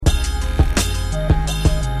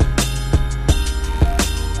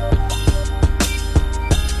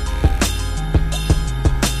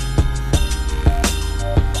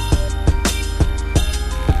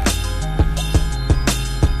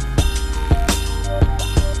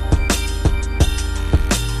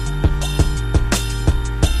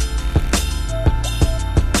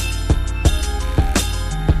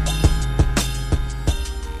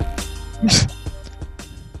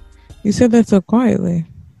You said that so quietly.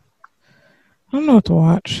 I don't know what to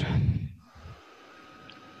watch.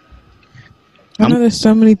 I know there's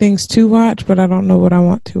so many things to watch, but I don't know what I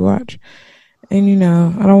want to watch. And, you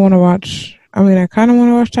know, I don't want to watch... I mean, I kind of want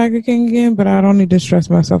to watch Tiger King again, but I don't need to stress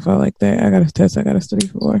myself out like that. I got a test I got to study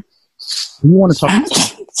for. You want to talk...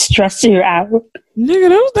 Stress you out. Nigga,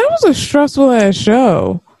 that was a stressful-ass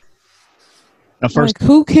show. First, like,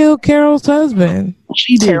 who killed Carol's husband?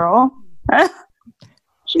 She did. Carol.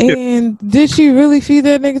 And did she really feed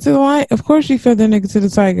that nigga to the lion? Of course she fed that nigga to the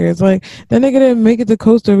tigers. Like, that nigga didn't make it to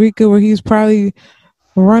Costa Rica where he's probably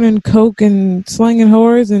running coke and slinging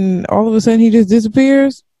whores and all of a sudden he just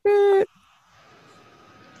disappears.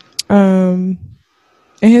 And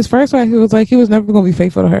his first wife, he was like, he was never going to be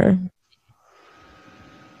faithful to her.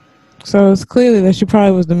 So it's clearly that she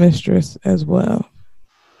probably was the mistress as well.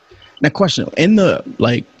 Now, question, in the,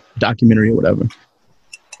 like, documentary or whatever,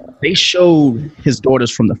 they showed his daughters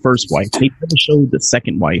from the first wife. They never showed the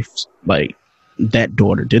second wife, like, that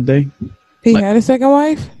daughter, did they? He had a second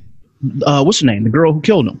wife? What's her name? The girl who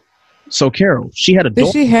killed him. So, Carol, she had a daughter.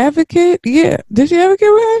 Did she have a kid? Yeah. Did she have a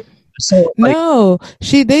kid with him? So, like, no.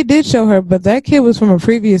 They did show her, but that kid was from a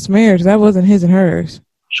previous marriage. That wasn't his and hers.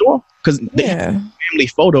 Sure. Because they had a family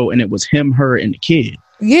photo, and it was him, her, and the kid.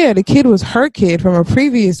 Yeah, the kid was her kid from a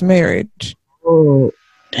previous marriage. Oh,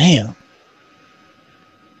 damn.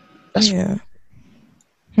 That's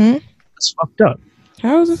That's fucked up.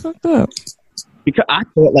 How is it fucked up? Because I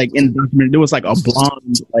thought, like, in the documentary, there was, like, a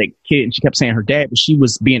blonde, like, kid, and she kept saying her dad, but she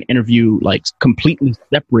was being interviewed, like, completely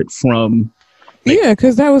separate from... Like, yeah,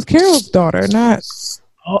 because that was Carol's daughter, not...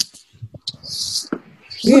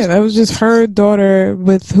 Yeah, that was just her daughter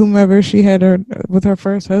with whomever she had her with her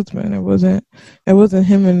first husband. It wasn't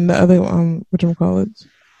him and the other whatchamacallit.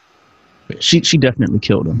 She definitely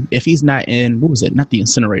killed him. If he's not in, what was it? Not the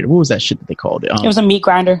incinerator. What was that shit that they called it? It was a meat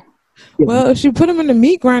grinder. Well, if she put him in the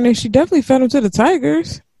meat grinder, she definitely fed him to the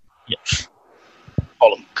tigers. Yeah.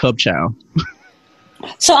 Call him Cub Chow.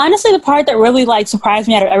 So honestly, the part that really like surprised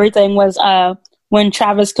me out of everything was when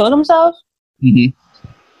Travis killed himself.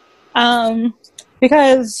 Mm-hmm.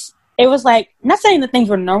 Because it was like, not saying that things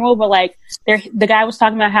were normal, but like the guy was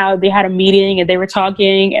talking about how they had a meeting and they were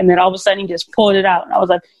talking, and then all of a sudden he just pulled it out, and I was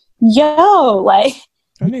like, "Yo!" Like,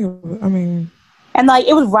 I mean, and like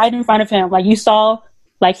it was right in front of him, like you saw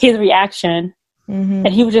like his reaction, and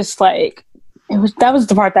he was just like, that was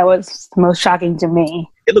the part that was the most shocking to me.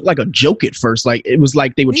 It looked like a joke at first, like it was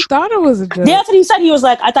like they would. He thought it was a joke. Yeah, that's what he said. He was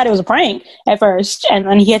like, "I thought it was a prank at first," and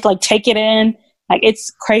then he had to like take it in. Like,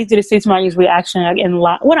 it's crazy to see somebody's reaction like,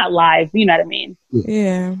 not live, you know what I mean?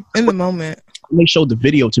 Yeah, in the moment. When they showed the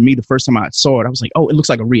video to me the first time I saw it, I was like, oh, it looks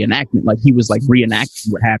like a reenactment. Like, he was, like,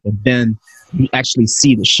 reenacting what happened. Then you actually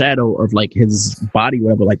see the shadow of, like, his body,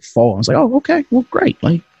 whatever, like, fall. I was like, oh, okay, well, great.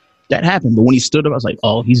 Like, that happened. But when he stood up, I was like,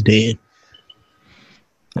 oh, he's dead.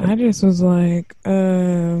 I just was like,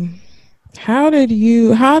 how did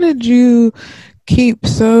you keep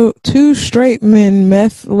two straight men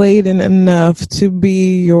meth laden enough to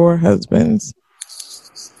be your husbands?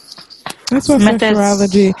 That's what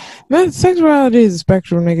sexuality is a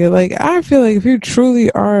spectrum, nigga. Like, I feel like if you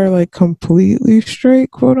truly are like completely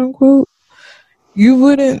straight, quote unquote, you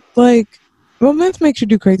wouldn't like, well, meth makes you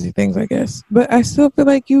do crazy things, I guess, but I still feel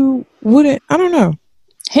like you wouldn't. I don't know.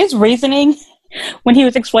 His reasoning when he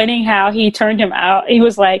was explaining how he turned him out, he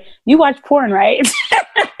was like, "You watch porn, right?"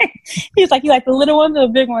 He was like, "You like the little ones or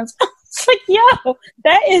the big ones?" It's like, yo,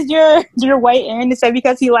 that is your way in to say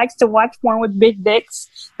because he likes to watch porn with big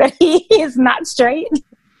dicks that he is not straight.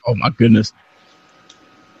 Oh my goodness.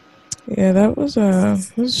 Yeah, that was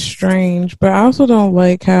strange, but I also don't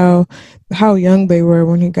like how young they were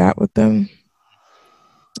when he got with them.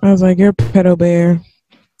 I was like, you're a pedo bear.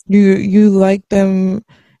 You like them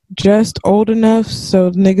just old enough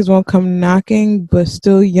so niggas won't come knocking, but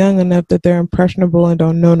still young enough that they're impressionable and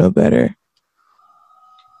don't know no better.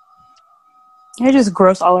 They're just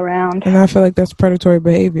gross all around. And I feel like that's predatory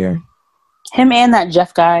behavior. Him and that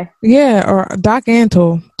Jeff guy. Yeah, or Doc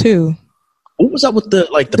Antle, too. What was up with the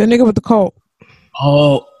nigga with the cult?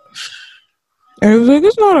 Oh. And it was like,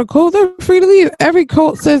 it's not a cult. They're free to leave. Every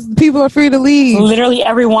cult says people are free to leave. Literally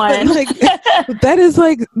everyone. Like, that is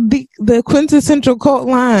like the quintessential cult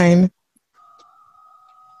line.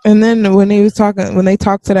 And then when they talked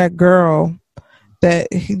to that girl that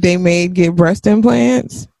they made get breast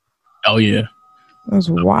implants. Oh, yeah. That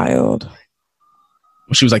was wild.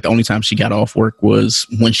 She was like, the only time she got off work was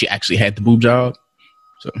when she actually had the boob job.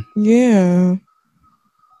 So yeah.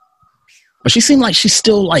 But she seemed like she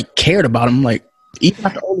still like cared about him, like even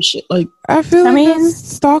after all the shit. Like I feel like mean,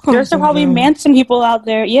 Stockholm. There's probably Manson people out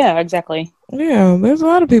there. Yeah, exactly. Yeah, there's a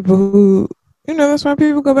lot of people who, that's why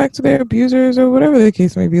people go back to their abusers or whatever the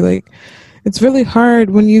case may be. Like, it's really hard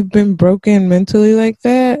when you've been broken mentally like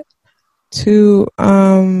that to,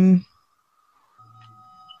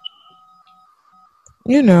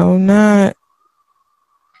 not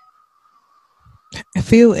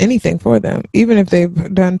feel anything for them, even if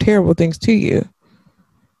they've done terrible things to you.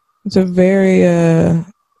 It's a very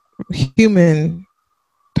human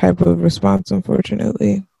type of response,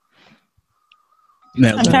 unfortunately.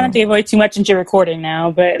 I'm trying not to give away too much into recording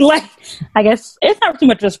now, but I guess it's not too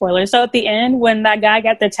much of a spoiler. So at the end, when that guy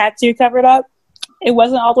got the tattoo covered up, it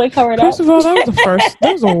wasn't all the way covered up. First of all, that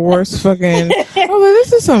was the worst fucking.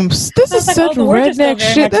 This is such redneck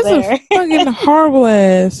shit. That's a fucking horrible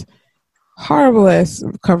ass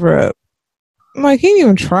cover up. Like, he didn't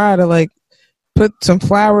even try to put some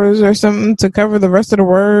flowers or something to cover the rest of the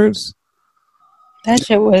words. That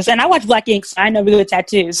shit was, and I watch Black Ink, so I know good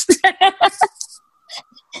tattoos.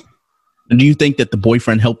 Do you think that the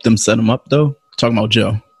boyfriend helped them set him up, though? Talking about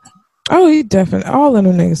Joe. Oh, he definitely. All of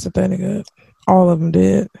them niggas set that nigga up. All of them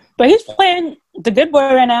did. But he's playing the good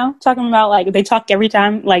boy right now, talking about, they talk every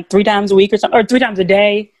time, 3 times a week or something, or 3 times a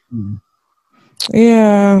day. Mm.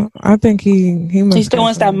 Yeah, I think he must. He still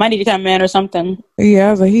wants that money to come in or something. Yeah,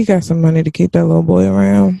 I was like, he got some money to keep that little boy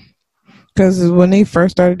around. Because when they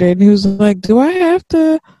first started dating, he was like, do I have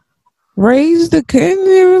to raise the kid? And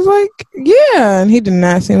he was like, yeah. And he did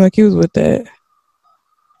not seem like he was with that.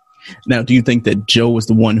 Now, do you think that Joe was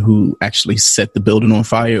the one who actually set the building on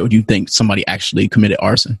fire, or do you think somebody actually committed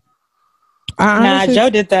arson? Honestly, Joe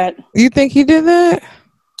did that. You think he did that?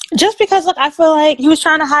 Just because, I feel like he was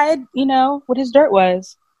trying to hide, what his dirt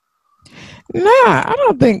was. Nah, I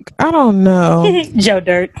don't know. Joe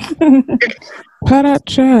Dirt. I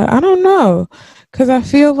don't know. Because I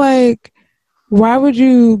feel like, why would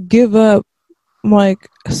you give up,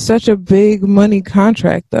 such a big money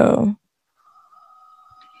contract, though?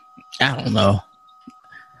 I don't know.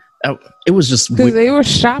 It was just because they were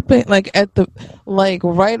shopping right at the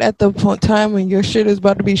time when your shit is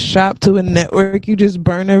about to be shopped to a network. You just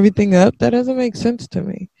burn everything up. That doesn't make sense to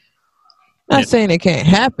me. Not saying it can't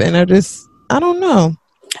happen. I don't know.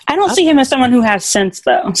 I don't see him as someone who has sense,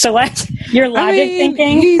 though. So your logic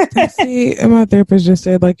thinking. And my therapist just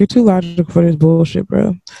said, you're too logical for this bullshit,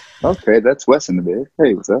 bro. Okay, that's Wes in the bed.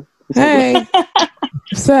 Hey, what's up? Hey,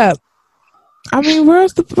 what's up? I mean, where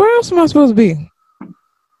else am I supposed to be?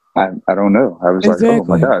 I don't know. I was like, oh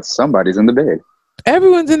my God, somebody's in the bed.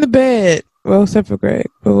 Everyone's in the bed. Well, except for Greg,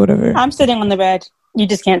 but whatever. I'm sitting on the bed. You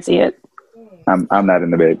just can't see it. I'm not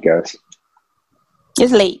in the bed, guys.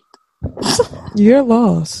 It's late. You're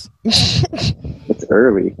lost. It's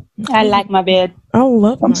early. I like my bed. I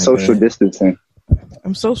love I'm social distancing.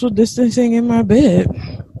 I'm social distancing in my bed.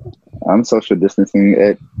 I'm social distancing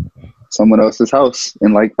at someone else's house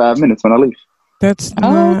in 5 minutes when I leave. That's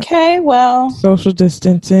not okay. Well, social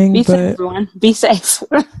distancing. Be safe, everyone. Be safe.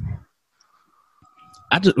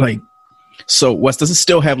 I just So, Wes, does it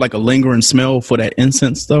still have a lingering smell for that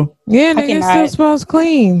incense, though? Yeah, it still smells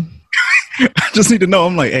clean. I just need to know.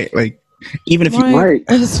 I'm even if you right,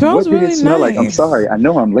 it smells what did really it smell nice. like? I'm sorry, I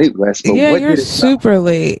know I'm late, Wes. But yeah, what you're did it smell? super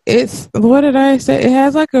late. It's what did I say? It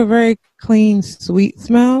has a very clean, sweet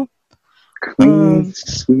smell. Clean,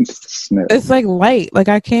 sweet smell. It's light.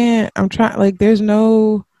 I can't. I'm trying. There's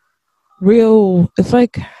no real. It's I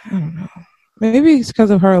don't know. Maybe it's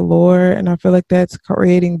because of her allure, and I feel like that's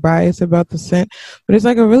creating bias about the scent. But it's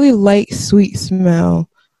a really light, sweet smell.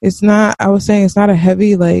 It's not. I was saying it's not a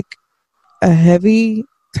heavy a heavy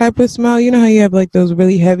type of smell. You know how you have those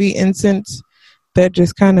really heavy incense that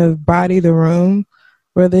just kind of body the room,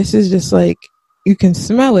 where this is just you can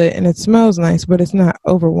smell it and it smells nice, but it's not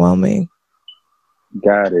overwhelming.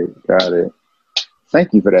 Got it.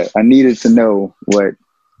 Thank you for that. I needed to know what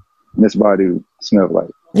Miss Badu smelled like.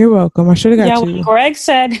 You're welcome. I should have got you. When Greg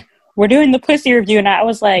said we're doing the pussy review, and I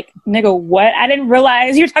was like, nigga, what? I didn't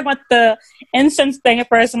realize you were talking about the incense thing at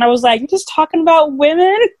first, and I was like, you're just talking about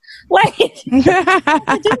women? I didn't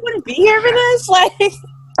want to be here for this?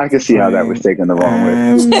 I can see how that was taken the wrong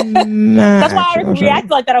way. That's why I reacted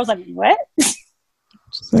like that. I was like, what?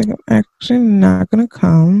 Just I'm actually not gonna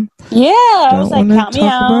come. Yeah, I was Don't count me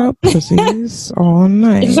out. About pussies all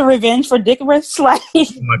night. It's a revenge for Dickless. Oh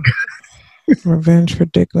my God. Revenge for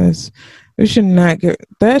Dickless. We should not get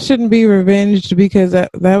that. Shouldn't be revenged because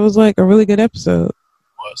that was a really good episode.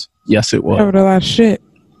 Yes, it was. Covered a lot of shit.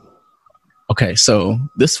 Okay, so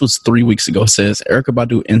this was 3 weeks ago. It says Erykah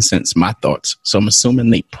Badu incense. My thoughts. So I'm assuming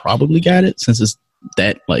they probably got it since it's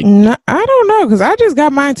that No, I don't know because I just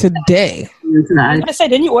got mine today. I said,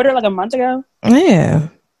 didn't you order a month ago? Yeah.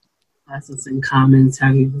 Classics and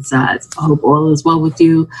commentary besides. I hope all is well with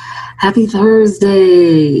you. Happy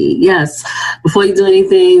Thursday. Yes. Before you do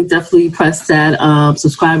anything, definitely press that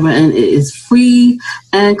subscribe button. It is free.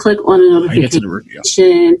 And click on the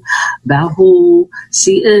notification about who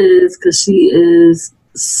she is, because she is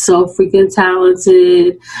so freaking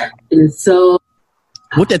talented and so.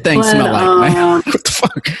 What that thing smell like, man? What the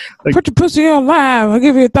fuck? Like, put your pussy on live. I'll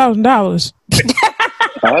give you $1,000.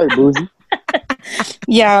 All right, Boozy.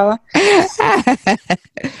 Yeah.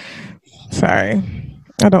 Sorry.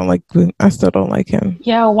 I still don't like him.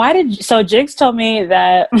 Yeah, so Jigs told me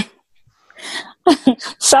that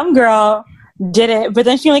some girl did it, but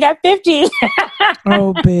then she only got 50.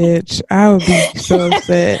 Oh, bitch. I would be so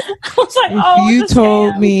upset. I was like, if you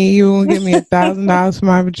told me you won't give me $1,000 for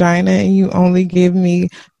my vagina and you only give me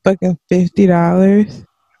fucking $50.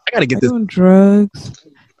 I gotta get this on drugs.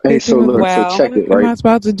 Hey, so look, so check it, right? What am I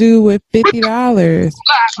supposed to do with $50?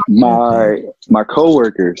 My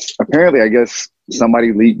coworkers, apparently, I guess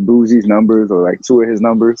somebody leaked Boozy's numbers or like 2 of his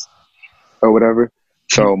numbers or whatever.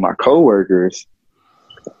 So my coworkers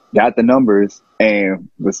got the numbers and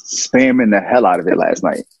was spamming the hell out of it last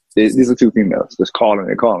night. These are 2 females, just calling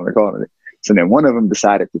it. So then one of them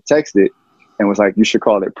decided to text it and was like, "You should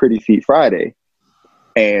call it Pretty Feet Friday,"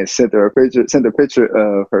 and sent a picture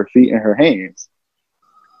of her feet and her hands.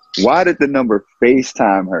 Why did the number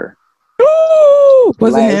FaceTime her? Ooh,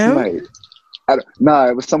 was it him? Night? Nah,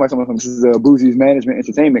 it was somebody. This is Boozy's Management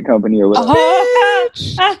Entertainment Company or whatever.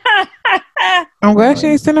 I'm glad she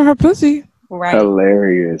ain't sending her pussy. Right.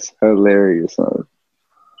 Hilarious. Son.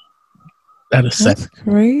 That's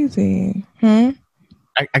crazy. I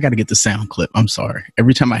got to get the sound clip. I'm sorry.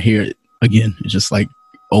 Every time I hear it again, it's just like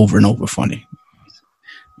over and over funny.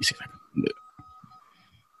 You see if I can do it.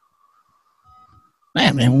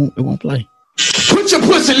 Man, it won't play. Put your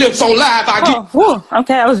pussy lips on live.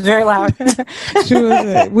 Okay, that was very loud.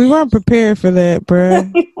 We weren't prepared for that, bruh.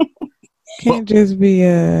 Can't just be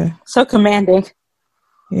so commanding.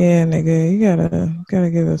 Yeah, nigga, you gotta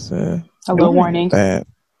give us a little warning. It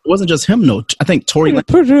wasn't just him, though. I think Tory Lanez.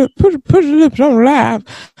 Put your lips on live.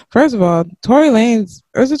 First of all, Tory Lanez.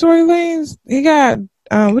 Is it Tory Lanez? He got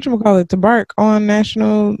whatchamacallit to bark on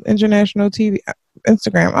international TV,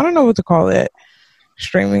 Instagram. I don't know what to call it.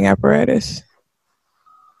 Streaming apparatus.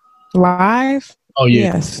 Live? Oh,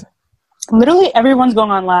 yeah. Yes. Literally everyone's going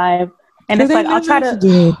on live. And it's like, I'll try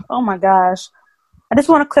to oh my gosh. I just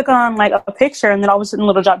want to click on like a picture and then all of a sudden a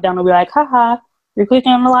little drop down will be like, haha, you're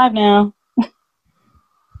clicking on the live now.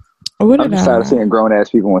 I'm just tired of seeing grown ass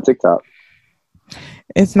people on TikTok.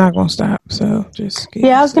 It's not gonna stop, so just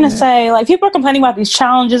I was gonna say, like, people are complaining about these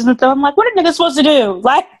challenges and stuff. I'm like, what are niggas supposed to do?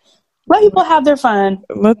 Like, let people have their fun.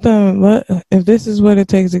 If this is what it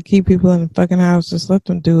takes to keep people in the fucking house, just let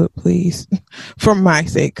them do it, please. For my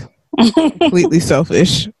sake. Completely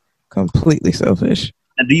selfish.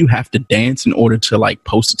 And do you have to dance in order to like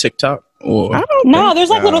post a TikTok? Or I don't know. There's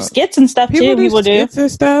like little skits and stuff too. People do skits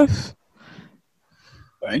and stuff.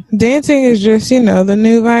 Right. Dancing is just, the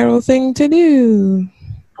new viral thing to do.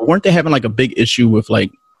 Weren't they having like a big issue with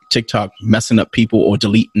like TikTok messing up people or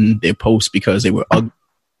deleting their posts because they were ugly?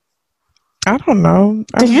 I don't know.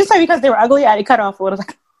 Did you say because they were ugly? I cut off what I was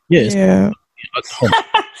like. Yes. Yeah.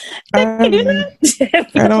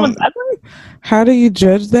 I don't. How do you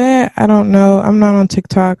judge that? I don't know. I'm not on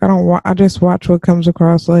TikTok. I just watch what comes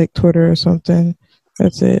across like Twitter or something.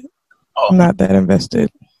 That's it. I'm not that invested.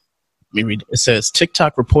 Let me read. It says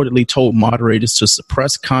TikTok reportedly told moderators to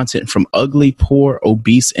suppress content from ugly, poor,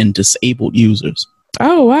 obese, and disabled users.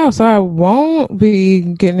 Oh wow! So I won't be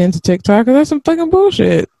getting into TikTok because that's some fucking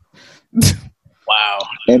bullshit. Wow!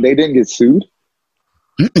 And they didn't get sued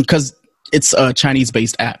because it's a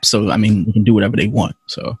Chinese-based app. So I mean, they can do whatever they want.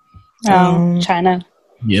 So. China.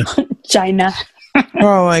 Yeah. China.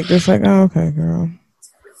 Okay, girl.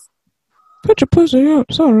 Put your pussy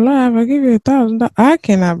up so live. I give you $1,000. I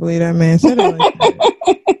cannot believe that man said it like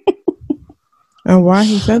that. And why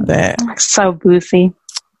he said that? So boozy.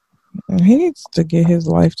 He needs to get his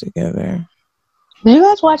life together. Did you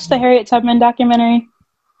guys watch the Harriet Tubman documentary?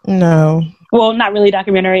 No. Well, not really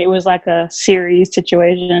documentary. It was like a series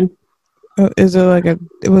situation. Was it like a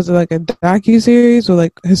docu-series with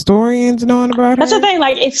like historians knowing about That's her? the thing.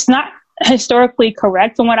 Like, it's not historically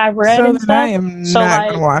correct from what I've read. So and then stuff. I am not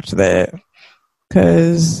gonna watch that.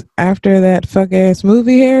 Because after that fuck ass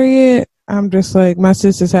movie Harriet, I'm just like, my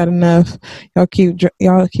sister's had enough. Y'all keep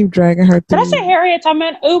dragging her through. Did I say Harriet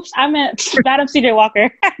Tubman? Oops, I meant Madam C.J.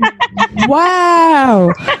 Walker.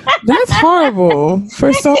 Wow, that's horrible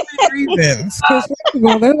for so many reasons. Because first of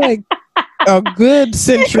all, they're like a good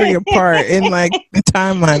century apart in like the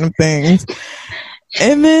timeline of things.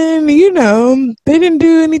 And then, they didn't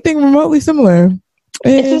do anything remotely similar.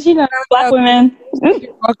 It's just, black women.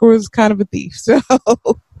 Walker was kind of a thief, so.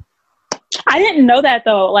 I didn't know that,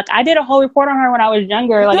 though. Like, I did a whole report on her when I was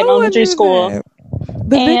younger, like in elementary school.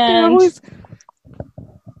 The victim always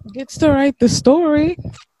gets to write the story.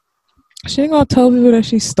 She ain't gonna tell people that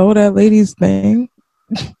she stole that lady's thing.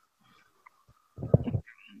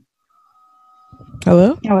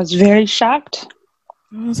 Hello? I was very shocked.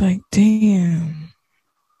 I was like, damn.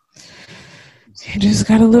 You just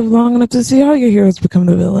gotta live long enough to see all your heroes become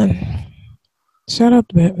the villain. Shout out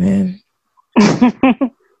to Batman.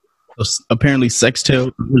 Apparently, sex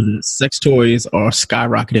toys are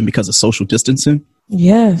skyrocketing because of social distancing.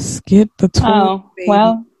 Yes, get the toy. Oh,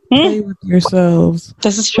 well. Play with yourselves.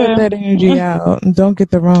 This is true. Put that energy out and don't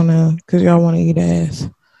get the Rona because y'all want to eat ass.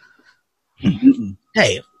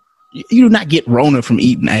 Hey, you do not get Rona from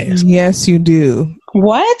eating ass. Yes, you do.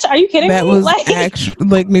 What? Are you kidding me? That was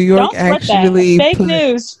like New York actually. Fake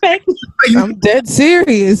news. Fake. I'm dead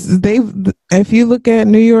serious. If you look at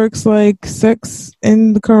New York's like sex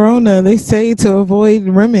and the Corona, they say to avoid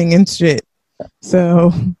rimming and shit.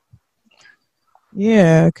 So.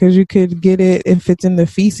 Yeah, because you could get it if it's in the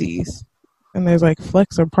feces. And there's like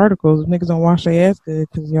flecks or particles. Niggas don't wash their ass good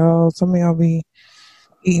because some of y'all be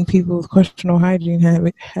eating people with questionable hygiene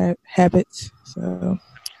habits. So,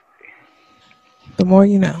 the more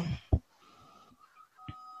you know.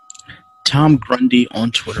 Tom Grundy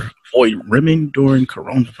on Twitter. Avoid rimming during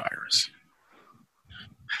coronavirus.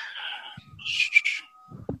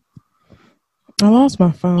 I lost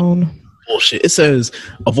my phone. Bullshit. It says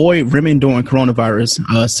avoid rimming during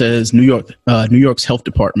coronavirus. Says New York's health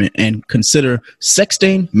department, and consider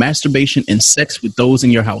sexting, masturbation, and sex with those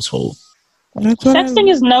in your household. Sexting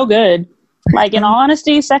is no good. Like, in all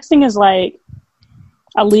honesty, sexting is like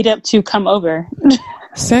a lead up to come over.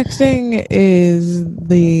 Sexting is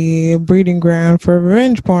the breeding ground for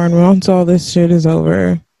revenge porn. Once all this shit is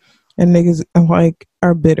over, and niggas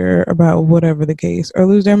are bitter about whatever the case, or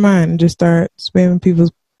lose their mind and just start spamming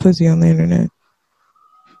people's pussy on the internet.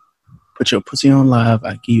 Put your pussy on live,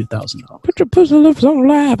 I give you $1,000. Put your pussy lips on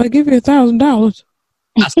live, I give you $1,000.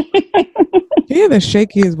 He had the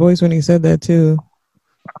shakiest voice when he said that too.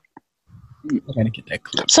 I gotta get that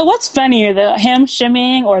clip. So what's funnier, him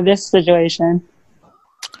shimmying or this situation?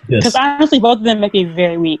 Because honestly, both of them make me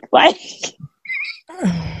very weak. Like,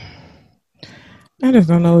 I just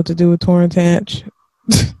don't know what to do with Torrance Hatch.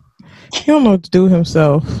 He don't know what to do with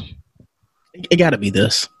himself. It gotta be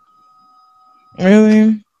this.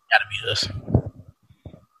 Really? Gotta be this.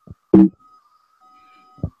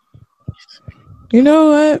 You know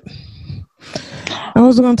what? I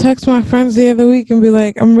was gonna text my friends the other week and be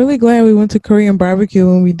like, I'm really glad we went to Korean barbecue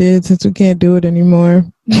when we did, since we can't do it anymore.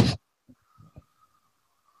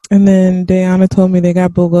 And then Dayana told me they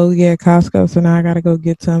got bulgogi at Costco, so now I gotta go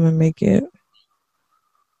get some and make it.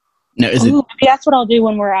 Now, maybe that's what I'll do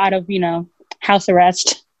when we're out of, house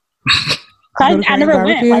arrest. I never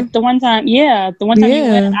went. Like the one time you went,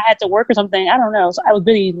 I had to work or something. I don't know. So I was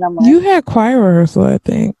busy. And I'm like, you had choir rehearsal, I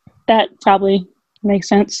think. That probably makes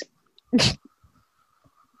sense.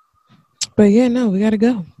 But yeah, no, we gotta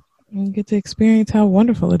go and get to experience how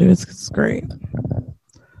wonderful it is. It's great.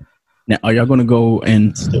 Now, are y'all gonna go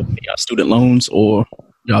and still pay y'all student loans, or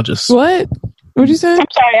y'all just what? What'd you say? I'm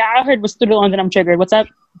sorry, I heard with student loans and I'm triggered. What's up?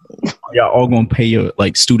 Are y'all all gonna pay your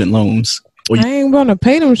student loans? I ain't gonna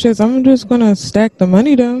pay them shits. I'm just gonna stack the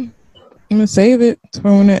money down. I'm gonna save it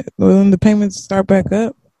for when the payments start back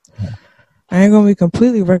up. I ain't gonna be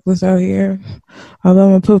completely reckless out here.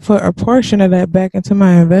 Although I'm gonna put a portion of that back into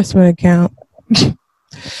my investment account.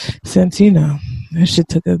 Since that shit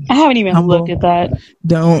took a I haven't even looked at that.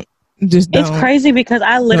 Don't. It's crazy because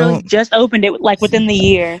I literally just opened it like within the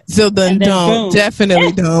year. So then don't. Boom.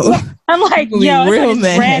 Definitely don't. I'm like, yo, real it's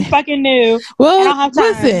brand fucking new. Well,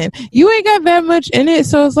 listen, you ain't got that much in it,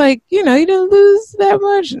 so it's like, you didn't lose that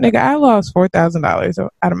much. Nigga, I lost $4,000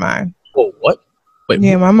 out of mine. Oh, what? Wait,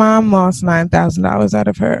 yeah, my mom lost $9,000 out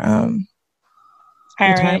of her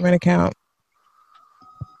retirement account.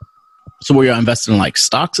 So were you investing in like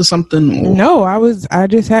stocks or something? Or? No, I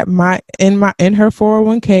just had in her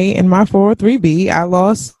 401k and my 403b, I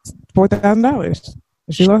lost $4,000.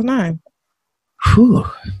 She lost $9,000. Whew.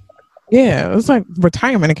 Yeah, it's like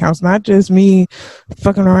retirement accounts, not just me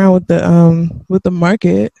fucking around with the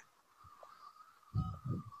market.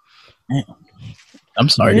 I'm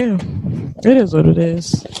sorry. Yeah, it is what it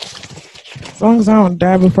is. As long as I don't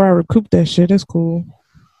die before I recoup that shit, it's cool.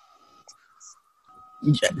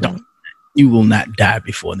 Yeah, don't. You will not die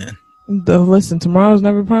before then. Listen, tomorrow's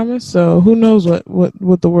never promised, so who knows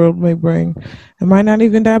what the world may bring. I might not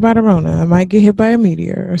even die by the Rona. I might get hit by a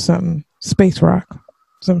meteor or something. Space rock.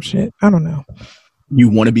 Some shit. I don't know. You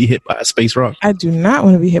want to be hit by a space rock? I do not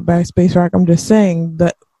want to be hit by a space rock. I'm just saying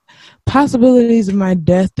the possibilities of my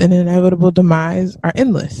death and inevitable demise are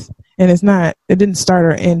endless. And it didn't start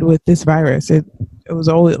or end with this virus. It was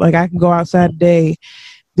always like I can go outside today,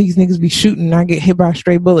 these niggas be shooting, and I get hit by a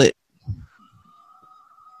stray bullet.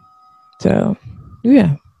 So,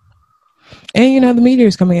 yeah. And the meteor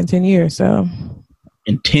is coming in 10 years, so.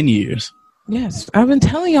 In 10 years? Yes. I've been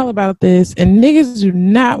telling y'all about this, and niggas do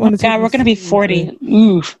not want to God, we're going to be 40.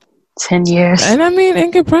 Ooh, 10 years. And I mean,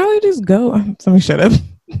 it could probably just go. Let me shut up.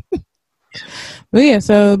 But yeah,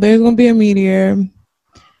 so there's going to be a meteor.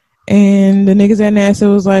 And the niggas at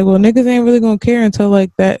NASA was like, well, niggas ain't really going to care until,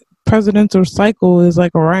 like, that presidential cycle is,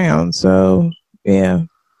 like, around. So, yeah.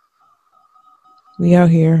 We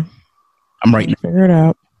out here. I'm writing. Figure it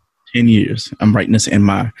out. 10 years. I'm writing this in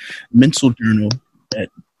my mental journal that,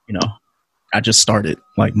 I just started,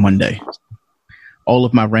 like, Monday. All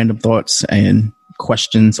of my random thoughts and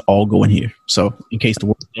questions all go in here. So, in case the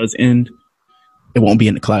world does end, it won't be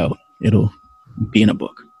in the cloud. It'll be in a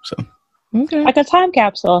book. So. Okay. Like a time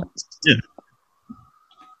capsule. Yeah.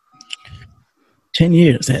 10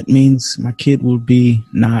 years. That means my kid will be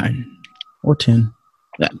 9 or 10.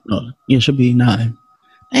 It should be 9.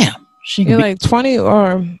 Damn. You're like 20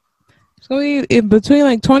 or it's going to be in between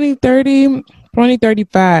like 2030,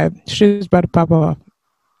 2035. Shit's about to pop off.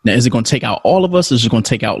 Now, is it going to take out all of us or is it going to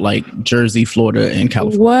take out like Jersey, Florida, and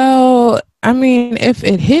California? Well, I mean, if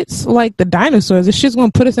it hits like the dinosaurs, this shit's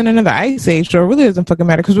going to put us in another ice age. So it really doesn't fucking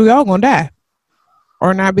matter because we all going to die.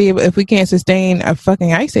 Or not be able, if we can't sustain a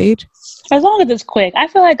fucking ice age. As long as it's quick. I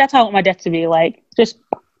feel like that's how I want my death to be. Like, just...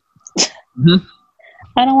 Mm-hmm.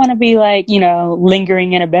 I don't want to be like,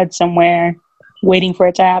 lingering in a bed somewhere waiting for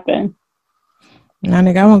it to happen. Nah,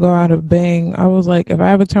 nigga, I want to go out of bang. I was like, if I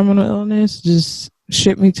have a terminal illness, just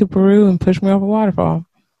ship me to Peru and push me off a waterfall.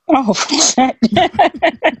 Oh,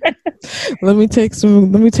 let me take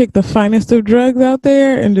the finest of drugs out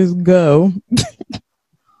there and just go.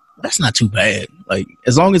 That's not too bad. Like,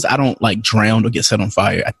 as long as I don't like drown or get set on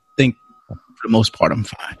fire, I think for the most part I'm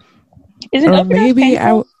fine. Is it or maybe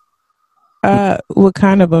painful? What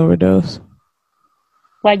kind of overdose?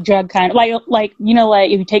 Like drug kind of like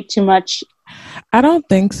if you take too much. I don't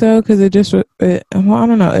think so because I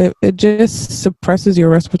don't know. It just suppresses your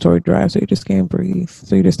respiratory drive, so you just can't breathe.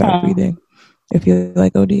 So you just stop breathing if you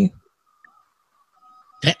like OD.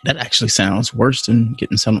 That actually sounds worse than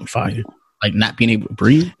getting set on fire. Like not being able to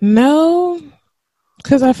breathe. No,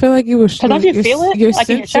 because I feel like you was. Because don't you feel it like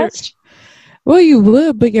in your chest? Well, you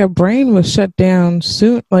would, but your brain was shut down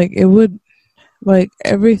soon. Like it would, like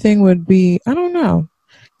everything would be. I don't know.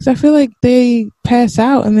 Because I feel like they pass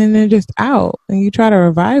out and then they're just out, and you try to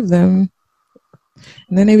revive them,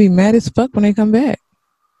 and then they be mad as fuck when they come back.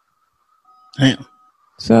 Damn.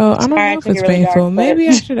 So I don't know if it's painful. Really maybe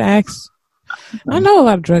I should ask. I know a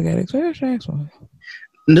lot of drug addicts. Maybe I should ask one.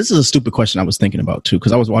 And this is a stupid question I was thinking about too,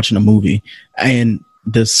 because I was watching a movie and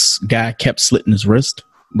this guy kept slitting his wrist,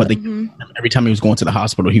 but every time he was going to the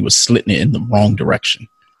hospital, he was slitting it in the wrong direction.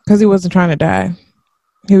 Because he wasn't trying to die.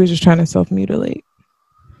 He was just trying to self-mutilate.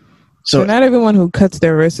 So not everyone who cuts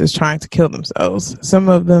their wrist is trying to kill themselves. Some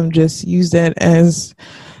of them just use that as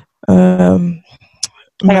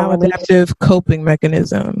maladaptive coping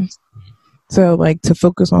mechanism. So like to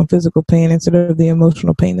focus on physical pain instead of the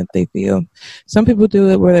emotional pain that they feel. Some people do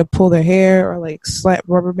it where they pull their hair or like slap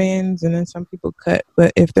rubber bands, and then some people cut.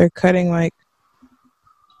 But if they're cutting like,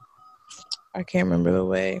 I can't remember the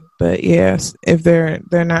way, but yes, if they're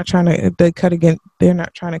not trying to, if they cut against, they're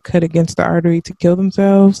not trying to cut against the artery to kill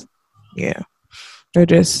themselves. Yeah,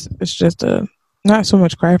 it's just a, not so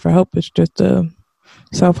much cry for help. It's just a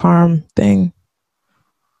self-harm thing.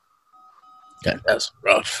 That's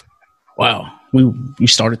rough. Wow. We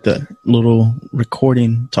started the little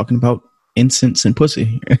recording talking about incense and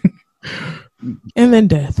pussy. And then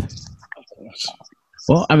death.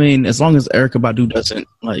 Well, I mean, as long as Erykah Badu doesn't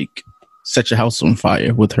like set your house on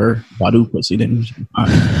fire with her Badu pussy, then we should be fine.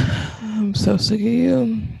 I'm so sick of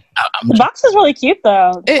you. The box is really cute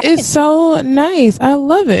though. It is so nice. I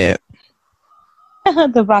love it.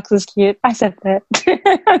 The box is cute. I said that.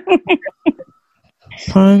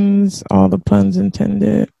 Puns, all the puns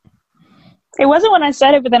intended. It wasn't when I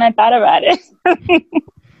said it, but then I thought about it.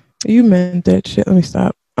 You meant that shit. Let me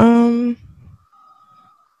stop.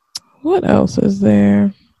 What else is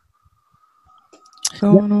there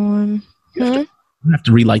going on? I have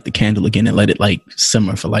to relight the candle again and let it like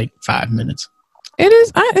simmer for like 5 minutes. It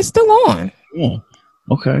is. It's still on. Yeah.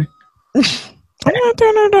 Okay. I'm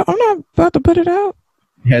not about to put it out.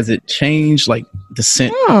 Has it changed like the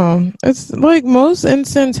scent? No, it's like most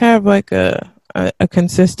incense have like a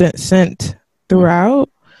consistent scent throughout,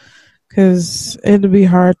 because it'd be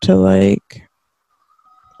hard to like,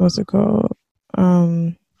 what's it called?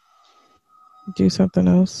 Do something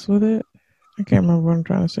else with it. I can't remember what I'm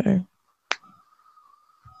trying to say.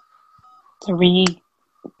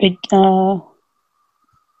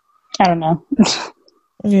 I don't know.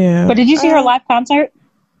 Yeah. But did you see her live concert?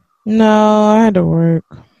 No, I had to work.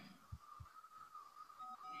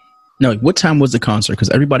 No, what time was the concert? Because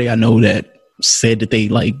everybody I know that said that they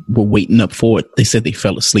like were waiting up for it, they said they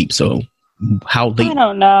fell asleep. So how late? I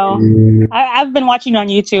don't know. I've been watching on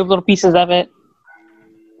YouTube little pieces of it.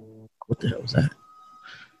 What the hell was that?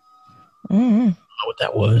 Mm-hmm. I don't know what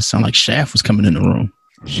that was. Sound like Shaft was coming in the room.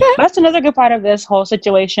 That's another good part of this whole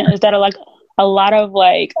situation is that like a lot of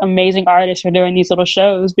like amazing artists are doing these little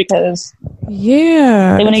shows because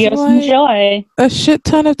yeah, they want to give us some joy. A shit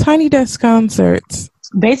ton of Tiny Desk concerts.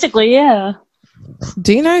 Basically, yeah.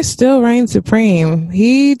 D-Nice still reigns supreme.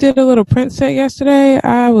 He did a little Prince set yesterday.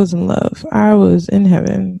 I was in love. I was in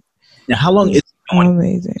heaven. Now, how long is it going?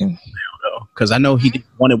 Amazing. Because I know he did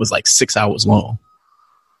one that was like 6 hours long.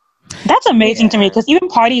 That's amazing to me because even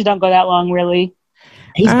parties don't go that long, really.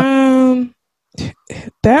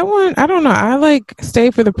 That one, I don't know. I like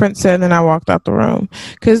stayed for the Prince set and then I walked out the room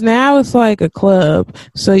because now it's like a club,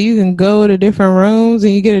 so you can go to different rooms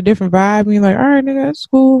and you get a different vibe. And you're like, all right, nigga, that's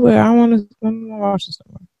cool, but I want to watch this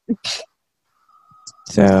one.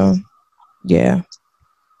 So, yeah,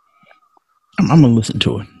 I'm gonna listen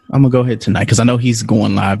to it. I'm gonna go ahead tonight because I know he's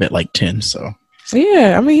going live at like 10. So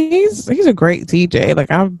yeah, I mean he's a great DJ.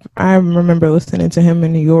 Like I remember listening to him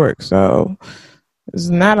in New York, so.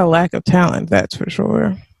 There's not a lack of talent, that's for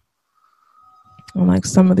sure. Unlike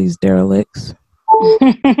some of these derelicts.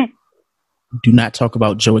 Do not talk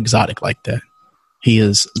about Joe Exotic like that. He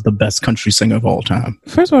is the best country singer of all time.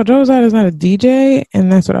 First of all, Joe Exotic is not a DJ, and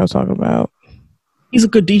that's what I was talking about. He's a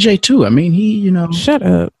good DJ too. I mean, he. Shut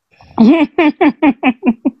up.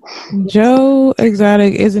 Joe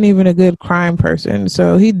Exotic isn't even a good crime person,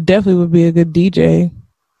 so he definitely would be a good DJ.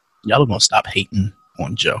 Y'all are gonna stop hating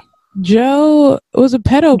on Joe. Joe was a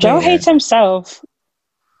pedo. Joe hates himself.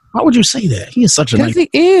 Why would you say that? He is such a nice. Because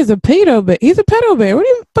he is a pedo bear. He's a pedo bear. What do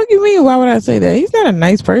you fuck you mean? Why would I say that? He's not a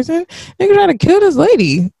nice person. Nigga tried to kill this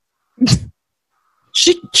lady.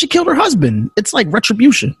 She killed her husband. It's like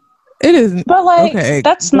retribution. It isn't. But like,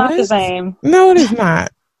 that's not the same. No, it is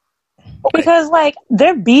not. Okay. Because like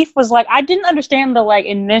their beef was like I didn't understand the like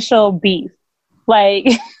initial beef. Like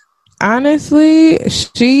honestly,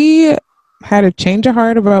 she had a change of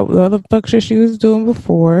heart about the other fuck shit she was doing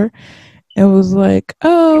before and was like,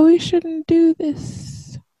 oh, we shouldn't do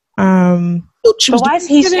this. But why is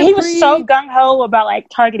he was so gung-ho about like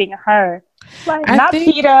targeting her. Like not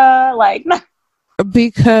PETA, like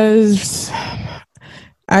because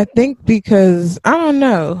I don't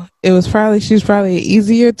know. It was she was probably an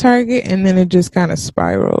easier target and then it just kind of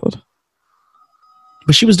spiraled.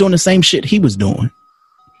 But she was doing the same shit he was doing.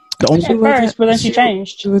 At first, but then she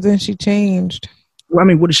changed. But then she changed. Well, I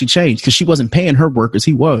mean, what did she change? Because she wasn't paying her workers.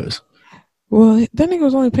 He was. Well, that nigga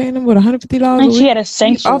was only paying them with $150 and she had a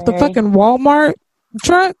sanctuary off the fucking Walmart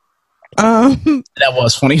truck. That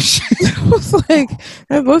was funny. It was like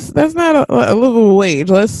that's not a livable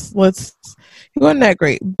wage. Let's he wasn't that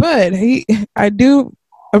great, but I do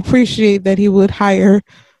appreciate that he would hire,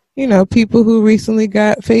 people who recently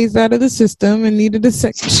got phased out of the system and needed a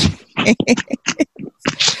section.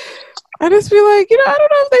 I just feel like, I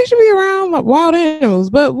don't know if they should be around like wild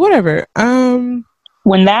animals, but whatever.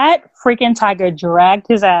 When that freaking tiger dragged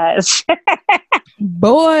his ass.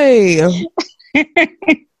 Boy.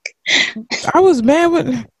 I was mad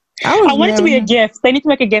when I want it to be a gift. They need to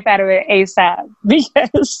make a gift out of it ASAP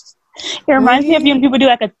because it reminds me of when people do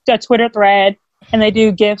like a Twitter thread and they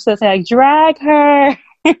do gifts that say like drag her.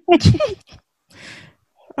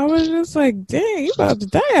 I was just like, dang, you about to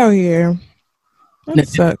die out here. That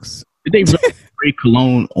sucks. Did they really spray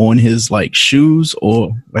cologne on his like shoes or?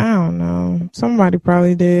 I don't know. Somebody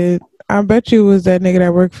probably did. I bet you it was that nigga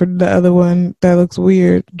that worked for the other one that looks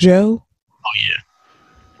weird, Joe. Oh yeah.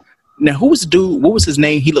 Now who was the dude? What was his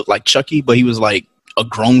name? He looked like Chucky, but he was like a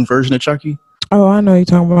grown version of Chucky. Oh, I know what you're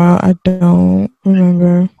talking about. I don't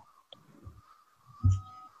remember.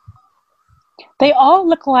 They all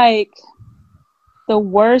look like the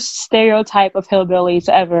worst stereotype of hillbillies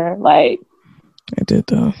ever. Like I did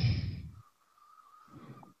though.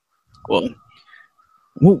 Well,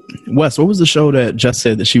 Well, Wes, what was the show that Jess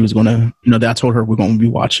said that she was gonna? That I told her we're gonna be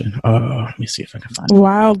watching. Let me see if I can find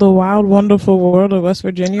it. The Wild Wonderful World of West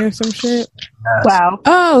Virginia or some shit. Yes. Wow.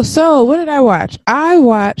 Oh, so what did I watch? I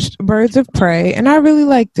watched Birds of Prey, and I really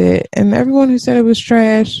liked it. And everyone who said it was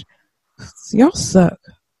trash, y'all suck.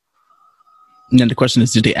 And then the question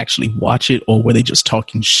is, did they actually watch it, or were they just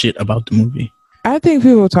talking shit about the movie? I think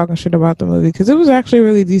people were talking shit about the movie because it was actually a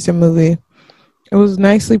really decent movie. It was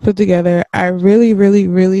nicely put together. I really, really,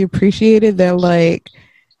 really appreciated that, like,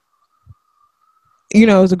 it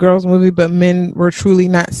was a girls' movie, but men were truly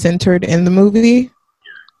not centered in the movie.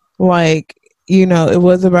 Like, it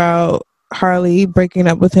was about Harley breaking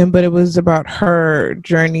up with him, but it was about her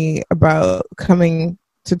journey about coming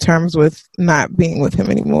to terms with not being with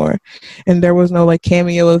him anymore. And there was no, like,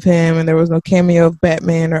 cameo of him, and there was no cameo of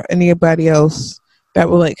Batman or anybody else that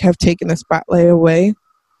would, like, have taken the spotlight away.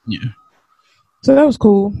 Yeah. So that was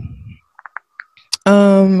cool.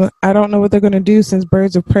 I don't know what they're going to do since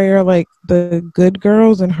Birds of Prey are like the good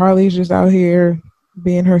girls and Harley's just out here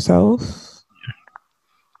being herself.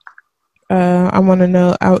 I want to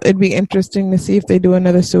know. It'd be interesting to see if they do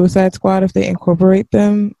another Suicide Squad, if they incorporate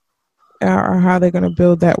them, or how they're going to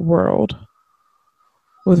build that world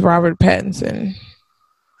with Robert Pattinson.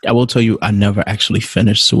 I will tell you, I never actually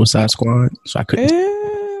finished Suicide Squad, so I couldn't.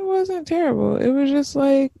 It wasn't terrible. It was just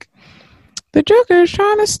like, the Joker is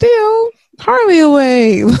trying to steal Harley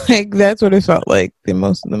away. Like, that's what it felt like the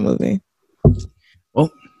most of the movie.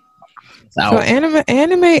 Well, so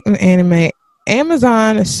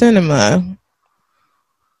Amazon Cinema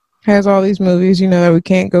has all these movies, that we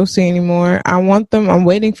can't go see anymore. I'm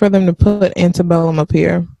waiting for them to put Antebellum up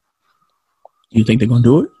here. You think they're going to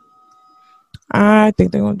do it? I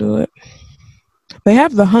think they're going to do it. They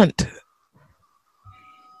have The Hunt.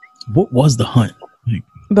 What was The Hunt?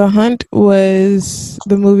 The Hunt was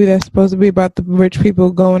the movie that's supposed to be about the rich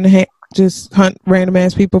people going to just hunt random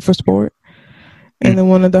ass people for sport. And then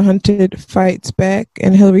one of the hunted fights back,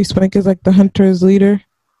 and Hilary Swank is like the hunter's leader.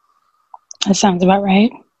 That sounds about right.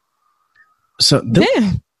 So there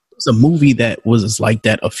was a movie that was like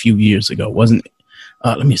that a few years ago, wasn't it?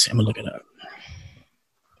 Let me see. I'm going to look it up.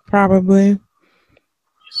 Probably.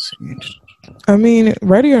 I mean,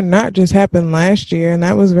 Ready or Not just happened last year, and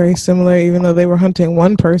that was very similar, even though they were hunting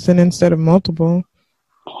one person instead of multiple.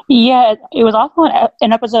 Yeah, it was also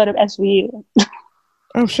an episode of SVU.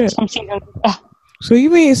 Oh, shit. So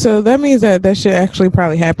that means that shit actually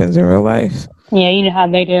probably happens in real life. Yeah, you know how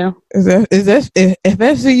they do. If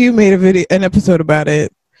SVU made an episode about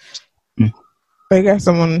it, they got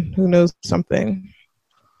someone who knows something.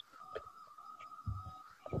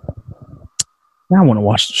 Now I want to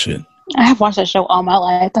watch the shit. I have watched that show all my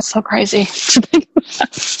life. That's so crazy.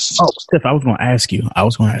 Oh, Tiff, I was going to ask you.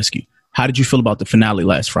 How did you feel about the finale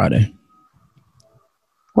last Friday?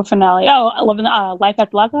 What finale? Oh, I love Life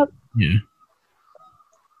After Lockup. Yeah.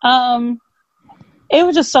 It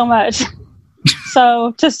was just so much.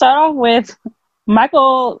 So to start off with,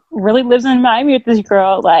 Michael really lives in Miami with this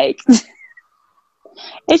girl. Like,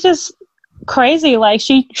 it's just crazy. Like,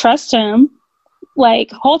 she trusts him.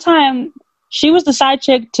 Like, whole time she was the side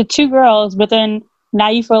chick to two girls, but then now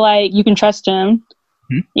you feel like you can trust him,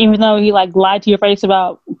 even though he like lied to your face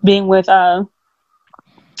about being with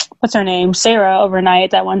what's her name, Sarah,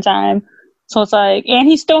 overnight that one time. So it's like, and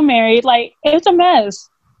he's still married. Like, it's a mess.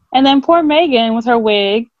 And then poor Megan with her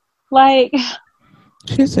wig, like.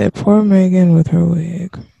 She said, "Poor Megan with her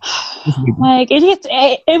wig." Like,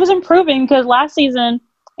 it was improving because last season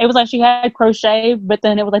it was like she had crochet, but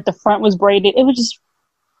then it was like the front was braided. It was just,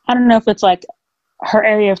 I don't know if it's like her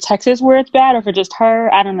area of Texas where it's bad or if it's just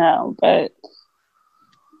her. I don't know, but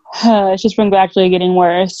it's just been gradually getting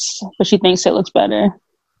worse. But she thinks it looks better,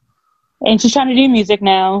 and she's trying to do music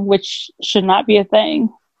now, which should not be a thing.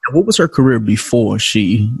 What was her career before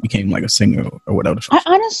she became like a singer or whatever? I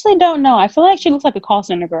honestly don't know. I feel like she looks like a call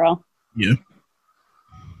center girl. Yeah.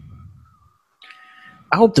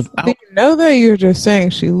 I hope you know that you're just saying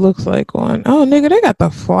she looks like one. Oh, nigga, they got The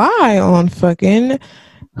Fly on fucking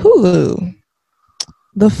Hulu.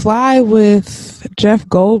 The Fly with Jeff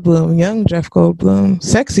Goldblum, young Jeff Goldblum,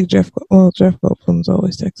 sexy Jeff. Well, Jeff Goldblum's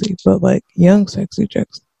always sexy, but like young, sexy Jeff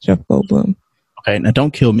Goldblum. Okay, now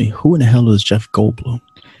don't kill me. Who in the hell is Jeff Goldblum?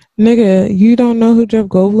 Nigga, you don't know who Jeff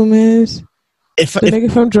Goldblum is? The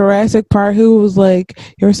nigga from Jurassic Park who was like,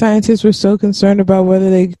 your scientists were so concerned about whether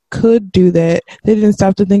they could do that, they didn't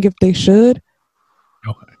stop to think if they should.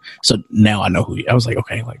 Okay, so now I know who I was like,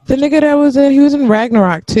 okay, like the nigga that he was in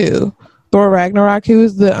Ragnarok too. Thor Ragnarok. He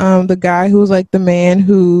was the guy who was like the man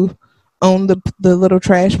who owned the little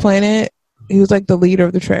trash planet. He was like the leader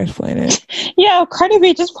of the trash planet. Yeah, Cardi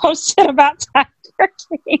B just posted about Tyler.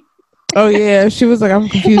 working. Oh yeah, she was like, I'm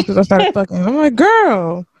confused because I started fucking. I'm like,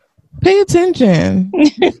 girl, pay attention.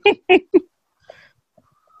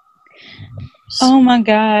 Oh my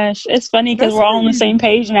gosh, it's funny because we're all on the same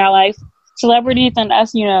page now. Like celebrities and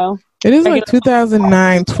us, you know. It is like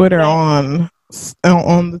 2009 Twitter on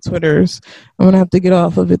the Twitters. I'm gonna have to get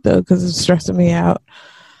off of it though because it's stressing me out.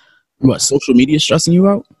 What, social media stressing you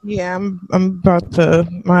out? Yeah, I'm about to.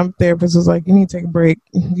 My therapist was like, "You need to take a break.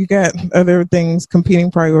 You got other things, competing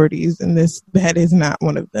priorities, and that is not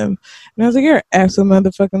one of them." And I was like, "You're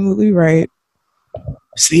absolutely right.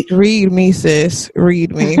 See, read me, sis.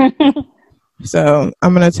 Read me." So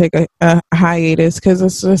I'm gonna take a hiatus because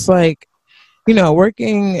it's just like, you know,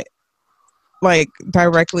 working like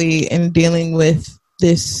directly and dealing with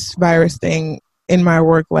this virus thing in my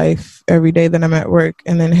work life every day that I'm at work,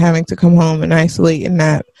 and then having to come home and isolate and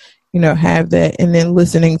not, you know, have that, and then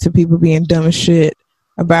listening to people being dumb as shit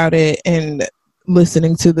about it, and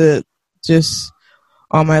listening to just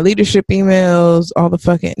all my leadership emails, all the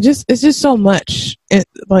fucking it's just so much,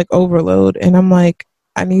 like overload, and I'm like,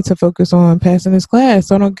 I need to focus on passing this class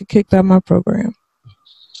so I don't get kicked out of my program.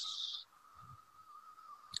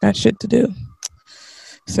 Got shit to do.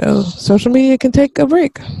 So social media can take a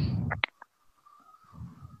break.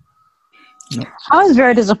 I was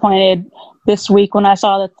very disappointed this week when I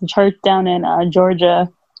saw that the church down in Georgia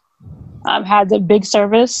had the big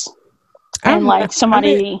service, and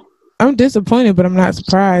I'm disappointed, but I'm not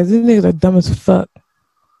surprised. These niggas are dumb as fuck.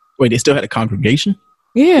 Wait, they still had a congregation?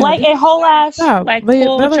 Yeah, like a whole ass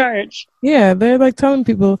full church. Yeah, they're like telling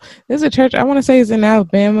people there's a church. I want to say it's in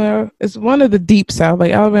Alabama. It's one of the deep south,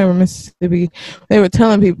 like Alabama, Mississippi. They were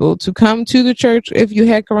telling people to come to the church if you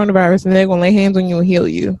had coronavirus, and they're gonna lay hands on you and heal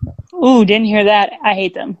you. Ooh, didn't hear that. I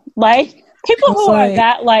hate them. Like people who are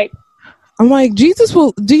that like. I'm like, Jesus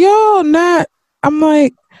will. Do y'all not? I'm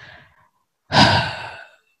like.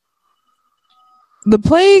 The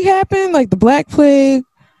plague happened, like the Black Plague.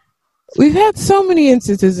 We've had so many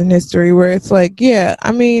instances in history where it's like, yeah,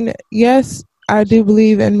 I mean, yes, I do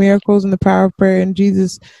believe in miracles and the power of prayer and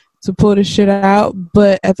Jesus to pull this shit out,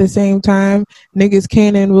 but at the same time, niggas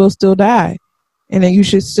can and will still die. And then you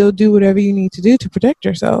should still do whatever you need to do to protect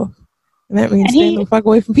yourself. And that means staying the fuck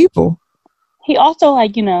away from people. He also,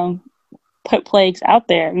 like, you know, put plagues out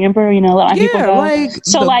there. Remember, you know, letting people go. Like,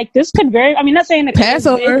 so, like, this could very, I mean, not saying that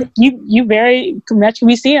Passover. You very much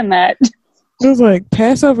be seeing that. It was like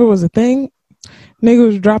Passover was a thing. Niggas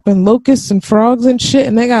was dropping locusts and frogs and shit,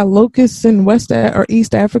 and they got locusts in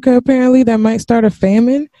East Africa apparently that might start a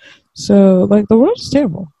famine. So, like, the world's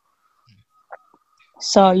terrible.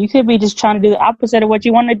 So you could be just trying to do the opposite of what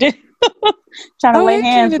you want to do, trying to lay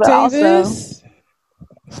hands, but also.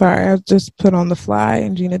 Sorry, I just put on the fly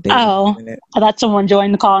and Gina Davis. Oh, I thought someone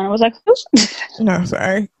joined the call and I was like, "Who's?" No,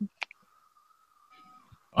 sorry.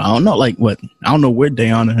 I don't know, like what? I don't know where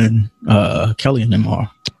Diana and Kelly and them are.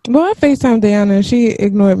 Well, I FaceTimed Diana and she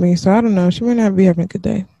ignored me, so I don't know. She might not be having a good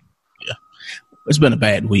day. Yeah, it's been a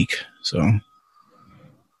bad week, so.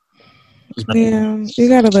 Yeah, you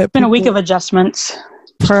gotta let. It's been a week of adjustments.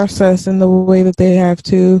 Process in the way that they have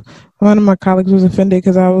to. One of my colleagues was offended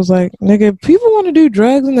because I was like, nigga, people want to do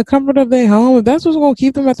drugs in the comfort of their home. If that's what's going to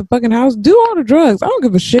keep them at the fucking house, do all the drugs. I don't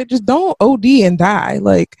give a shit. Just don't OD and die.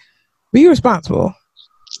 Like, be responsible.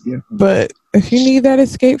 Yeah. But if you need that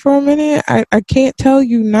escape for a minute, I can't tell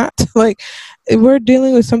you not to. Like, we're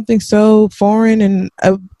dealing with something so foreign and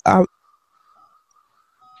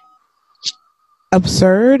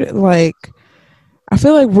absurd. Like, I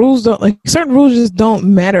feel like certain rules just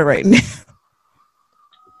don't matter right now.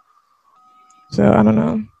 So I don't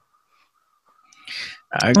know.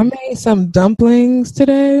 I made some dumplings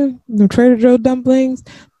today, the Trader Joe dumplings,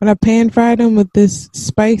 but I pan fried them with this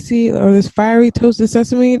fiery toasted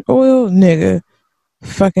sesame oil. Nigga,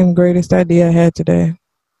 fucking greatest idea I had today.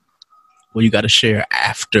 Well, you got to share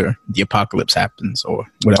after the apocalypse happens or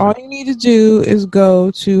whatever. All you need to do is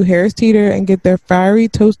go to Harris Teeter and get their fiery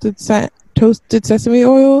toasted sesame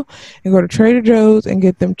oil, and go to Trader Joe's and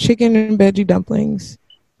get them chicken and veggie dumplings.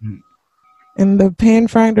 And the pan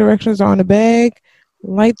frying directions are on the bag.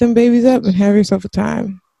 Light them babies up and have yourself a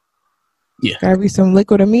time. Yeah. Grab you some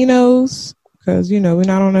liquid aminos, because, you know, we're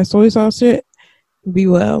not on that soy sauce shit. Be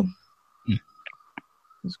well.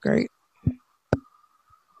 It's great.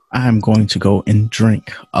 I'm going to go and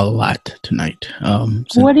drink a lot tonight.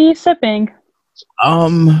 What are you sipping?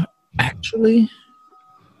 Actually,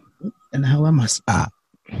 and how am I?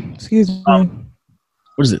 Excuse me.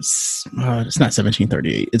 What is it? It's not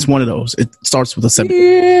 1738. It's one of those. It starts with a 7.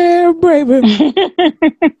 Yeah, baby.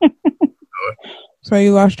 So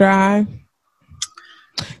you lost your eye?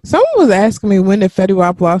 Someone was asking me when did Fetty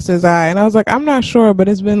Wap lost his eye, and I was like, I'm not sure, but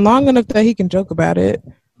it's been long enough that he can joke about it.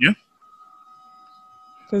 Yeah.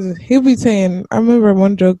 Because he'll be saying, I remember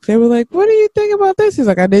one joke, they were like, what do you think about this? He's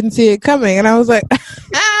like, I didn't see it coming. And I was like,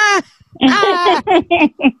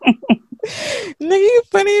 nigga, you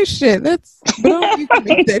funny as shit. But only you can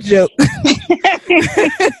make that joke.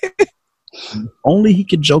 Only he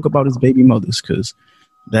could joke about his baby mothers, because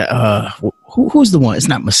that who's the one? It's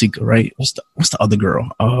not Masika, right? What's the other girl?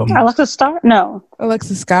 Alexa Star? No.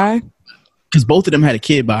 Alexa Sky. Because both of them had a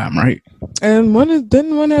kid by him, right? And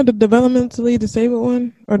didn't one have the developmentally disabled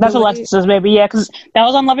one? Or That's delayed? Alexis's baby, yeah, because that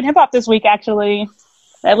was on Love and Hip Hop this week, actually.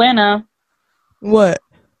 Atlanta. What?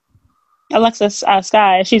 Alexis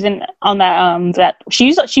Sky. She's on that she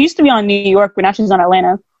used to be on New York, but now she's on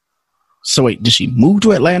Atlanta. So wait, did she move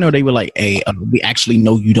to Atlanta, or they were like, hey, we actually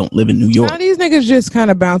know you don't live in New York? Now these niggas just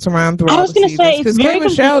kind of bounce around throughout. I was going to say, because K.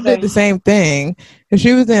 Michelle did the same thing. And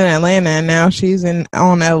she was in Atlanta, and now she's on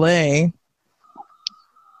LA.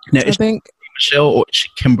 Now, I think Michelle or is she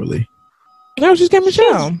Kimberly? No, she's K.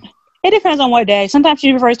 Michelle. It depends on what day. Sometimes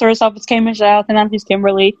she refers to herself as K. Michelle, sometimes she's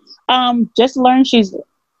Kimberly. Just learned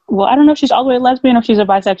well, I don't know if she's all the way lesbian or if she's a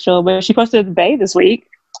bisexual, but she posted the Bay this week.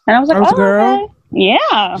 And I was like, girl. Okay.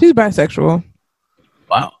 Yeah. She's bisexual.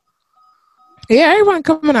 Wow. Yeah, everyone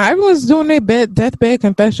coming out. Everyone's doing their deathbed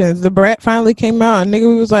confessions. The Brat finally came out, and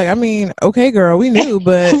nigga was like, I mean, okay, girl, we knew,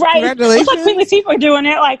 but right. Congratulations. It's like Queen Latifah doing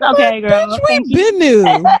it. Like, okay, girl. Bitch, we been new.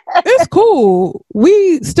 It's cool.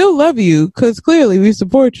 We still love you, because clearly we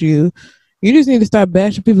support you. You just need to stop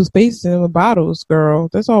bashing people's faces in with bottles, girl.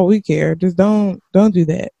 That's all we care. Just don't do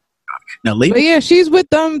that. Now, but yeah, she's with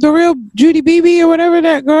the real Judy BB or whatever,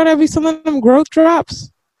 that girl that be selling them growth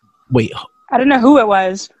drops. Wait, I don't know who it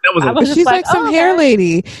was. She's like some hair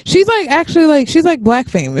lady. She's like actually like she's like black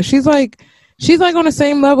famous. She's like on the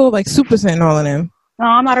same level like Super Sen and all of them. No,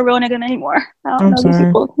 I'm not a real nigga anymore. I'm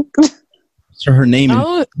sorry. So her name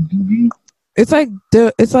is. It's like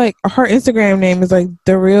her Instagram name is like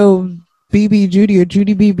the real BB Judy or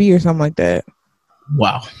Judy BB or something like that.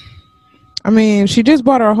 Wow. I mean, she just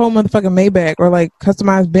bought her a whole motherfucking Maybach or like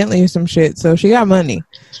customized Bentley or some shit, so she got money.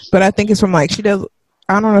 But I think it's from like I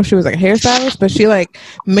don't know if she was like a hairstylist, but she like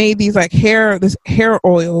made these like hair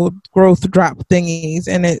oil growth drop thingies,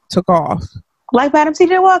 and it took off. Like Madam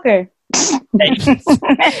C.J. Walker.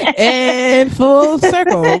 And full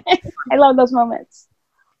circle. I love those moments.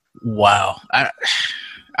 Wow.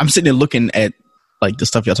 I'm sitting there looking at like the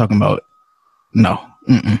stuff y'all talking about. No.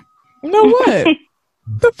 Mm-mm. No what?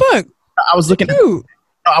 The fuck? I was looking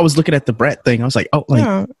at the Brat thing. I was like, oh, like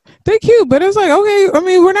yeah, they're cute, but it's like, okay, I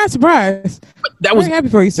mean, we're not surprised. That was happy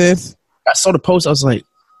for you, sis. I saw the post. I was like,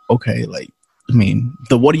 okay, like, I mean,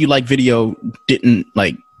 the "What Do You Like" video didn't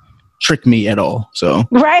like trick me at all. So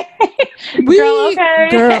right,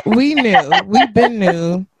 girl, we knew, we've been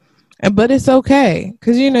new, but it's okay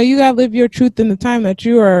because you know you gotta live your truth in the time that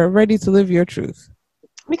you are ready to live your truth.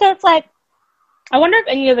 Because like, I wonder if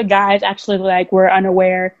any of the guys actually like were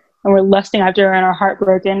unaware and we're lusting after her and are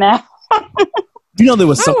heartbroken now. You know there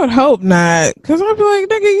was. I would hope not, because I'd be like,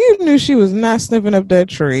 nigga, you knew she was not sniffing up that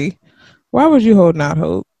tree. Why would you hold out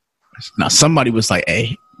hope? Now somebody was like,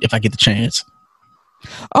 "Hey, if I get the chance."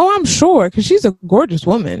 Oh, I'm sure, because she's a gorgeous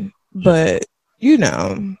woman, but you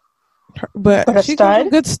know, she got a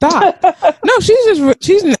good stock. No,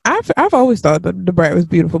 I've always thought that the Brat was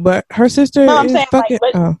beautiful, but her sister is fucking.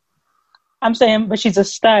 I'm saying, but she's a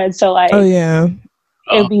stud, so like. Oh yeah.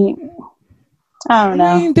 It'd be. I don't know.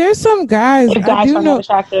 I mean, there's some guys. If guys I do know.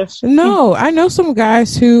 Attractive. No, I know some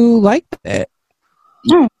guys who like that.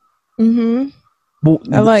 Mm-hmm. Well,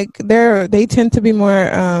 they tend to be more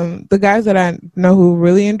the guys that I know who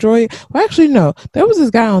really enjoy it. Well, actually, no. There was this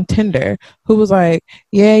guy on Tinder who was like,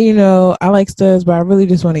 "Yeah, you know, I like studs, but I really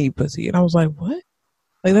just want to eat pussy." And I was like, "What?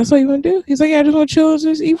 Like that's what you want to do?" He's like, "Yeah, I just want to chill and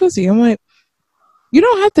just eat pussy." I'm like, "You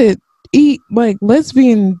don't have to eat like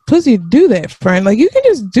lesbian pussy to do that, friend. Like you can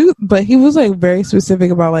just do." But he was like very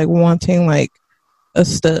specific about like wanting like a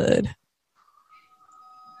stud.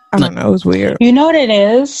 I don't know. It was weird. You know what it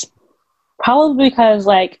is? Probably because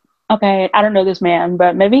like, okay, I don't know this man,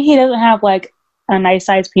 but maybe he doesn't have like a nice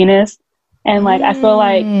sized penis, and like I feel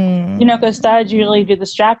like you know, because studs usually do the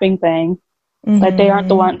strapping thing. Like they aren't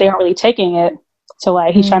really taking it, so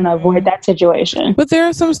like he's trying to avoid that situation. But there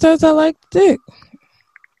are some studs that like dick.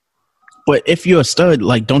 But if you're a stud,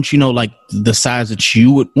 like, don't you know, like, the size that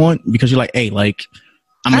you would want? Because you're like, hey, like,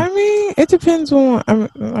 I mean, it depends on.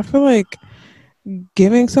 I feel like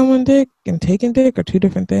giving someone dick and taking dick are two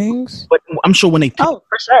different things. But I'm sure when they. Oh,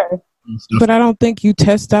 for sure. But I don't think you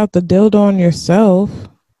test out the dildo on yourself.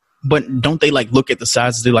 But don't they like look at the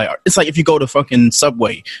sizes? They like, it's like if you go to fucking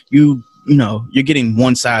Subway, you know, you're getting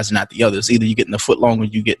one size and not the other. It's either you're getting the foot long or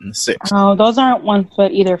you're getting the 6. Oh, those aren't 1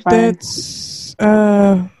 foot either, friend. That's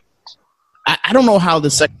I don't know how the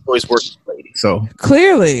sex toys work, lady. So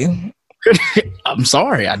clearly, I'm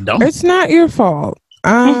sorry, I don't. it's not your fault.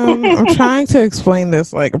 I'm trying to explain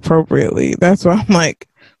this like appropriately. That's why I'm like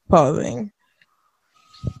pausing.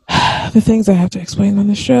 The things I have to explain on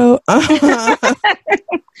the show.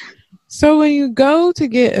 So when you go to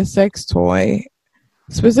get a sex toy,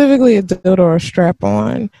 specifically a dildo or a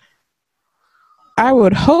strap-on, I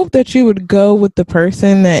would hope that you would go with the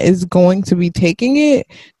person that is going to be taking it,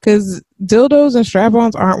 because dildos and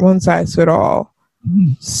strap-ons aren't one size fit all.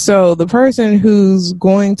 So the person who's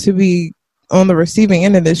going to be on the receiving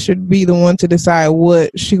end of this should be the one to decide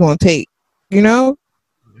what she gonna take, you know?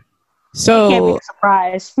 So it can't be a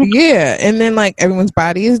surprise. yeah, and then like everyone's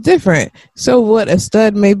body is different. So what a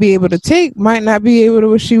stud may be able to take might not be able to,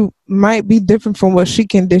 what she might be different from what she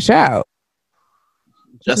can dish out.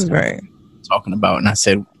 Just right. Talking about, and I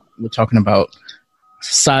said we're talking about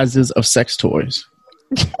sizes of sex toys.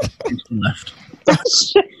 Left.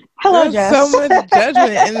 Hello, There's Jess. so much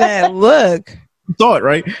judgment in that look. Thought,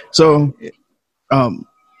 right? So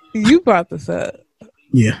You brought this up.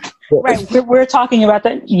 yeah. Right, we're talking about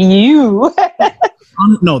that. You.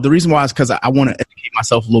 No, the reason why is because I want to educate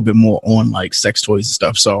myself a little bit more on like sex toys and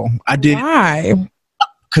stuff. So I did, Why?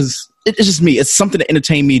 because it's just me. It's something to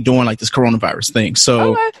entertain me during like this coronavirus thing.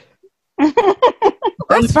 So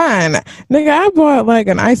That's fine, nigga. I bought like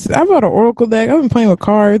I bought an Oracle deck. I've been playing with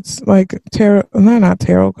cards, like tarot, not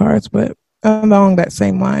tarot cards, but along that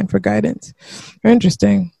same line for guidance.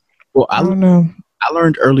 Interesting. well, I don't know. I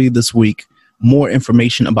learned earlier this week more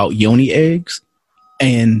information about yoni eggs,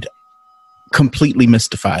 and completely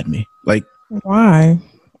mystified me. Like, Why?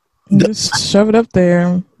 Just shove it up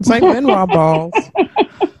there. It's like Benoit balls.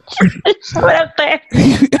 Shove it up there.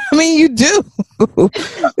 I mean, you do.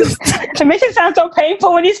 It makes it sound so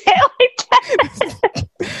painful when you say it like that.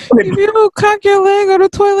 If you don't cock your leg on the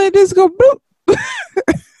toilet, just go boop.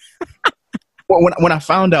 when I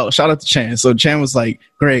found out, shout out to Chan. So Chan was like,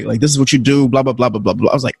 "Great, like this is what you do." Blah blah blah blah blah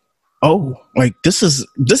blah. I was like, "Oh, like this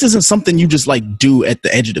isn't something you just like do at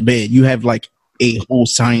the edge of the bed. You have like a whole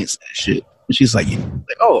science and shit." And she's like,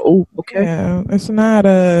 "Oh, okay." Yeah, it's not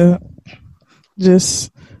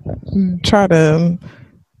just try to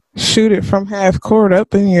shoot it from half court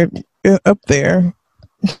up and you're up there.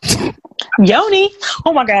 Yoni.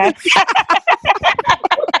 Oh my God.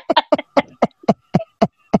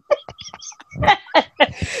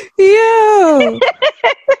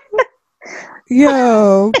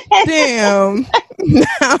 Yo, damn.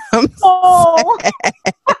 Now I'm Oh,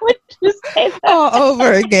 I would just say that. all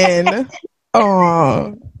over again.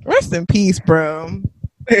 Oh, rest in peace, bro.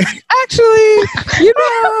 Actually,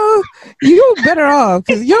 you were better off,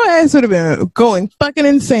 because your ass would have been going fucking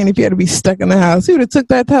insane if you had to be stuck in the house. You would have took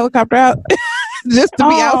that helicopter out just to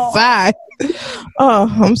be outside. Oh,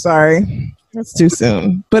 I'm sorry. That's too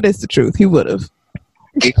soon. But it's the truth. He would have.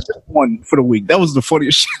 One for the week. That was the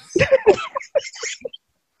funniest shit.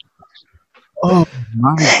 Oh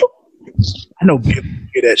my! I know people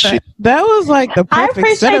do that shit. That was like the I perfect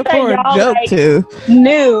appreciate setup that for a y'all, joke like, too.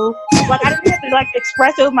 Knew. Like, I didn't have to like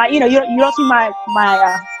express it with my, you don't see my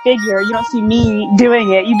figure. You don't see me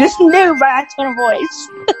doing it. You just knew by tone of voice.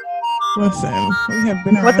 Listen, we have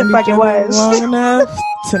been What the around fuck each it other was. long enough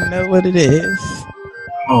to know what it is.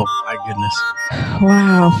 Oh my goodness!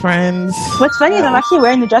 Wow, friends. What's funny is I'm actually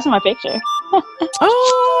wearing the dress in my picture.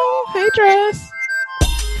 Oh, hey, dress.